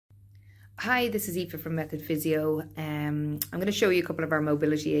Hi, this is Aoife from Method Physio. I'm going to show you a couple of our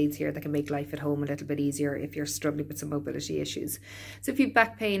mobility aids here that can make life at home a little bit easier if you're struggling with some mobility issues. So if you've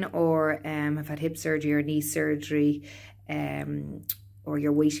back pain or have had hip surgery or knee surgery, or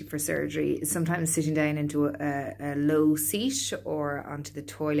you're waiting for surgery, sometimes sitting down into a low seat or onto the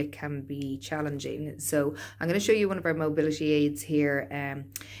toilet can be challenging. So I'm going to show you one of our mobility aids here.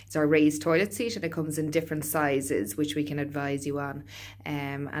 It's our raised toilet seat, and it comes in different sizes, which we can advise you on.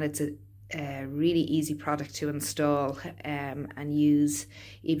 And it's a really easy product to install and use,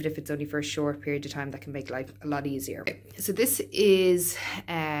 even if it's only for a short period of time. That can make life a lot easier. So this is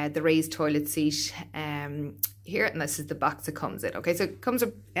the raised toilet seat here, and this is the box it comes in. Okay, so it comes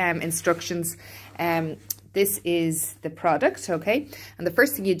with instructions. This is the product, okay, and the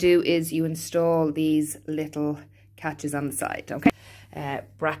first thing you do is you install these little catches on the side, okay,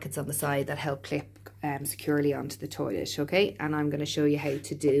 brackets on the side that help clip securely onto the toilet, okay, and I'm going to show you how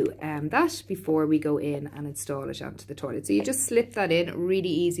to do that before we go in and install it onto the toilet. So you just slip that in, really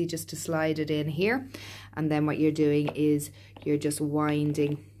easy just to slide it in here, and then what you're doing is you're just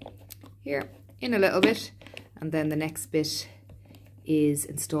winding here in a little bit, and then the next bit is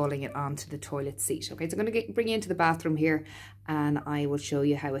installing it onto the toilet seat. Okay, so I'm going to bring you into the bathroom here, and I will show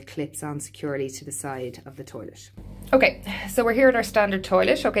you how it clips on securely to the side of the toilet. Okay, so we're here at our standard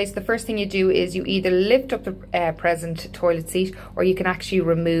toilet. Okay, so the first thing you do is you either lift up the present toilet seat, or you can actually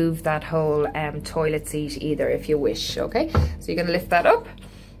remove that whole toilet seat either if you wish. Okay, so you're going to lift that up.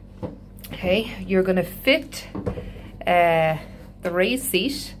 Okay, you're going to fit the raised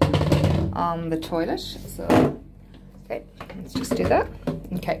seat on the toilet. So okay, let's just do that.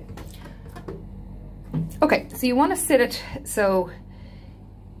 Okay, so you want to sit it so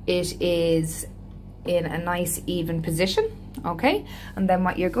it is in a nice even position, okay, and then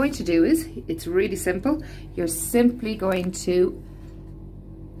what you're going to do is, it's really simple, you're simply going to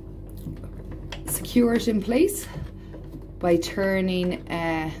secure it in place by turning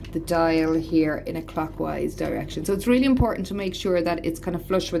the dial here in a clockwise direction. So it's really important to make sure that it's kind of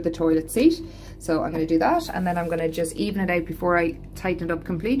flush with the toilet seat. So I'm going to do that, and then I'm going to just even it out before I tighten it up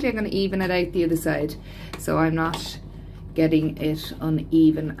completely. I'm going to even it out the other side, so I'm not getting it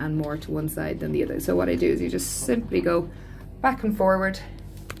uneven and more to one side than the other. So what I do is you just simply go back and forward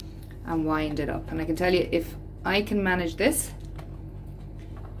and wind it up. And I can tell you, if I can manage this,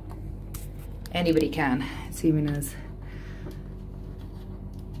 anybody can. Seeming as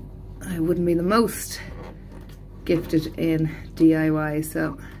I wouldn't be the most gifted in DIY,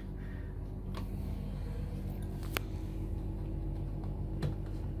 so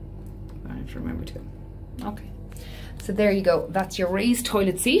I have to remember to. Okay, so there you go, that's your raised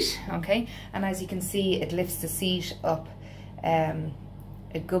toilet seat, okay, and as you can see, it lifts the seat up a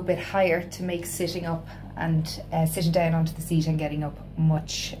good bit higher to make sitting up and sitting down onto the seat and getting up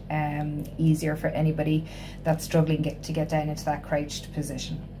much easier for anybody that's struggling to get down into that crouched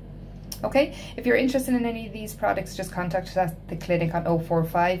position. Okay, if you're interested in any of these products, just contact us at the clinic on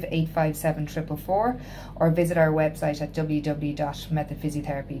 045 857 444, or visit our website at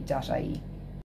www.methodphysiotherapy.ie.